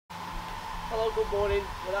Hello, good morning.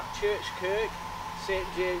 We're at Church Kirk, St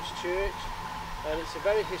James Church, and it's a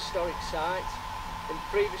very historic site. In the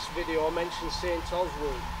previous video I mentioned St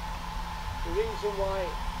Oswald. The reason why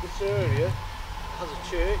this area has a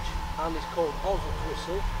church and is called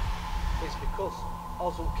Oswestry is because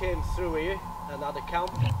Oswald came through here and had a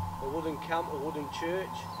camp, a wooden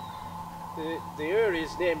church. The area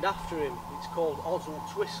is named after him. It's called Oswald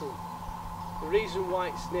Twistle. The reason why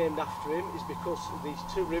it's named after him is because of these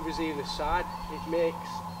two rivers either side. It makes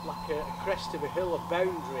like a crest of a hill, a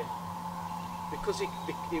boundary. Because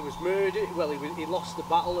he was murdered, well he lost the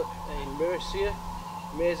battle in Mercia,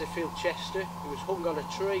 Maserfield, Cheshire. He was hung on a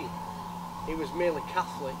tree. He was merely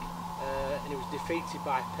Catholic and he was defeated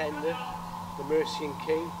by Penda, the Mercian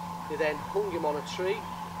king. They then hung him on a tree.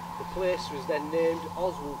 The place was then named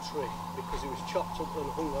Oswestry because he was chopped up and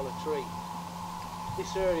hung on a tree.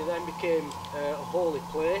 This area then became a holy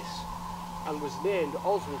place and was named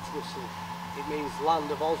Oswestry. It means land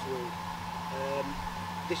of Oswald.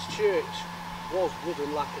 This church was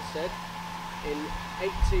wooden, like I said. In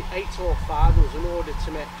 805 there was an order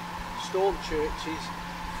to make stone churches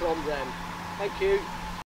from them. Thank you.